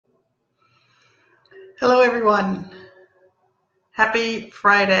Hello, everyone. Happy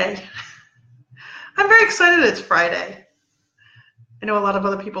Friday. I'm very excited it's Friday. I know a lot of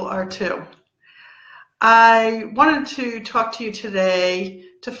other people are too. I wanted to talk to you today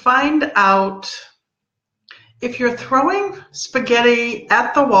to find out if you're throwing spaghetti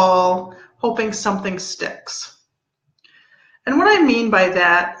at the wall, hoping something sticks. And what I mean by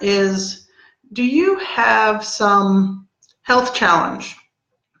that is, do you have some health challenge,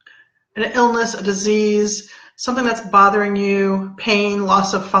 an illness, a disease, something that's bothering you, pain,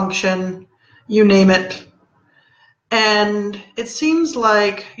 loss of function, you name it. And it seems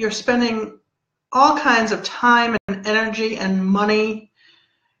like you're spending all kinds of time and energy and money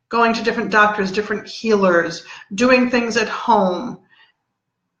going to different doctors, different healers, doing things at home,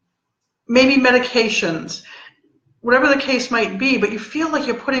 maybe medications, whatever the case might be, but you feel like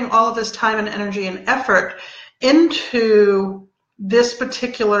you're putting all of this time and energy and effort into this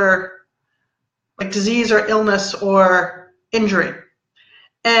particular disease or illness or injury,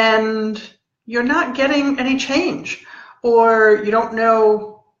 and you're not getting any change, or you don't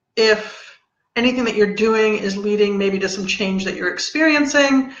know if anything that you're doing is leading maybe to some change that you're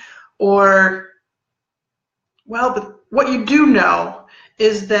experiencing, or, well, but what you do know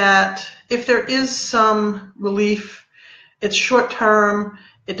is that if there is some relief, it's short term,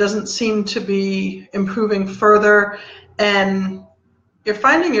 it doesn't seem to be improving further, and you're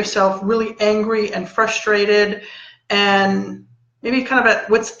finding yourself really angry and frustrated and maybe kind of at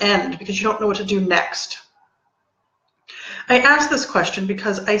wit's end because you don't know what to do next. I ask this question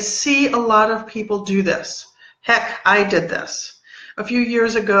because I see a lot of people do this. Heck, I did this. A few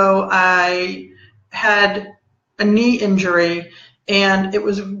years ago, I had a knee injury, and it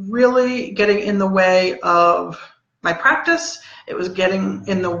was really getting in the way of my practice. It was getting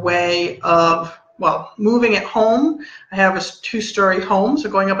in the way of moving at home. I have a 2-story home, so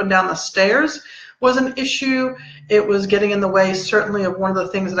going up and down the stairs was an issue. It was getting in the way, certainly, of one of the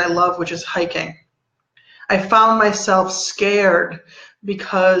things that I love, which is hiking. I found myself scared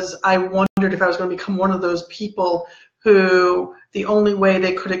because I wondered if I was going to become one of those people who the only way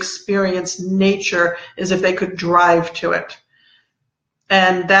they could experience nature is if they could drive to it.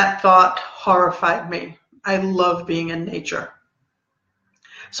 And that thought horrified me. I love being in nature.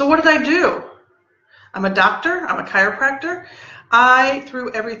 So what did I do? I'm a doctor, I'm a chiropractor. I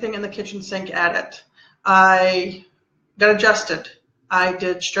threw everything in the kitchen sink at it. I got adjusted. I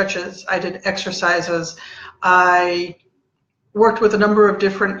did stretches. I did exercises. I worked with a number of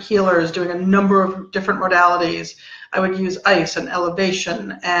different healers, doing a number of different modalities. I would use ice and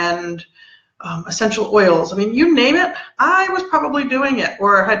elevation and essential oils. I mean, you name it, I was probably doing it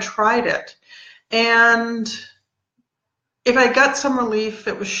or had tried it. And if I got some relief,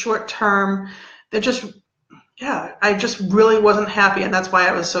 it was short term. I just really wasn't happy, and that's why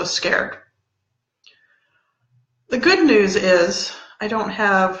I was so scared. The good news is I don't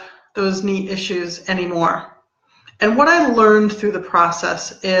have those knee issues anymore. And what I learned through the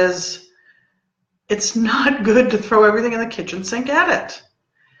process is it's not good to throw everything in the kitchen sink at it.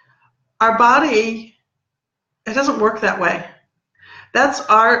 Our body, it doesn't work that way.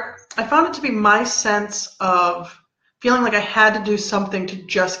 I found it to be my sense of feeling like I had to do something to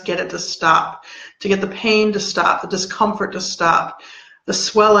just get it to stop, to get the pain to stop, the discomfort to stop, the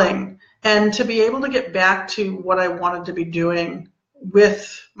swelling, and to be able to get back to what I wanted to be doing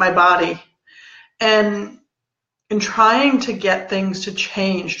with my body. And in trying to get things to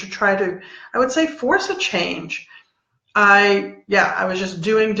change, to try to, I would say, force a change, I was just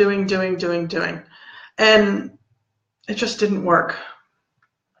doing. And it just didn't work.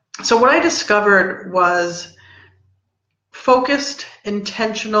 So what I discovered was focused,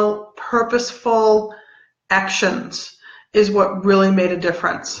 intentional, purposeful actions is what really made a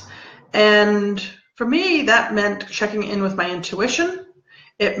difference. And for me, that meant checking in with my intuition.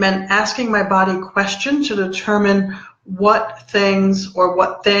 It meant asking my body questions to determine what things or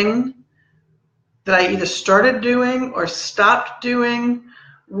what thing that I either started doing or stopped doing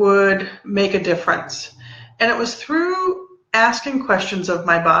would make a difference. And it was through asking questions of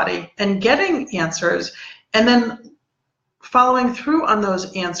my body and getting answers and then following through on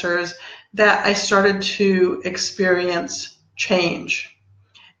those answers that I started to experience change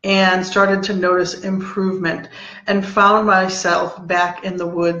and started to notice improvement and found myself back in the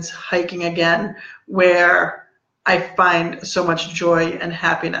woods hiking again, where I find so much joy and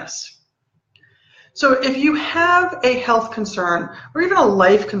happiness. So if you have a health concern or even a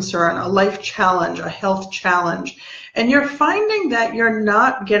life concern, a life challenge, a health challenge, and you're finding that you're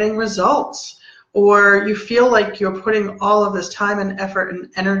not getting results, or you feel like you're putting all of this time and effort and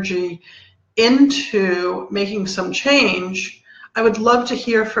energy into making some change, I would love to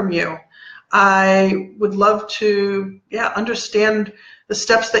hear from you. I would love to understand the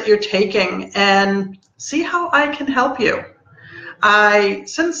steps that you're taking and see how I can help you.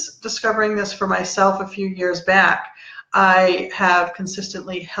 Since discovering this for myself a few years back, I have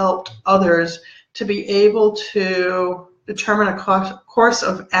consistently helped others to be able to determine a course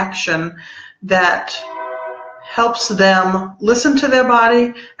of action that helps them listen to their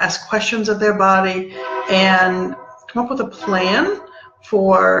body, ask questions of their body, and come up with a plan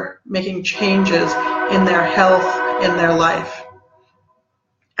for making changes in their health, in their life.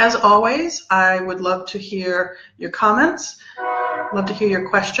 As always, I would love to hear your comments, love to hear your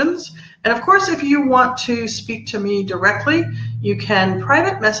questions. And of course, if you want to speak to me directly, you can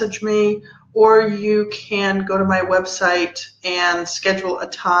private message me, or you can go to my website and schedule a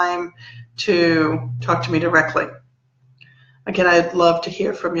time to talk to me directly. Again, I'd love to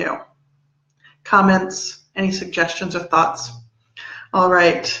hear from you. Comments, any suggestions or thoughts? All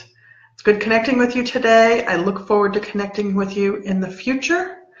right. It's good connecting with you today. I look forward to connecting with you in the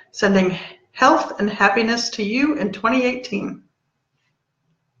future. Sending health and happiness to you in 2018.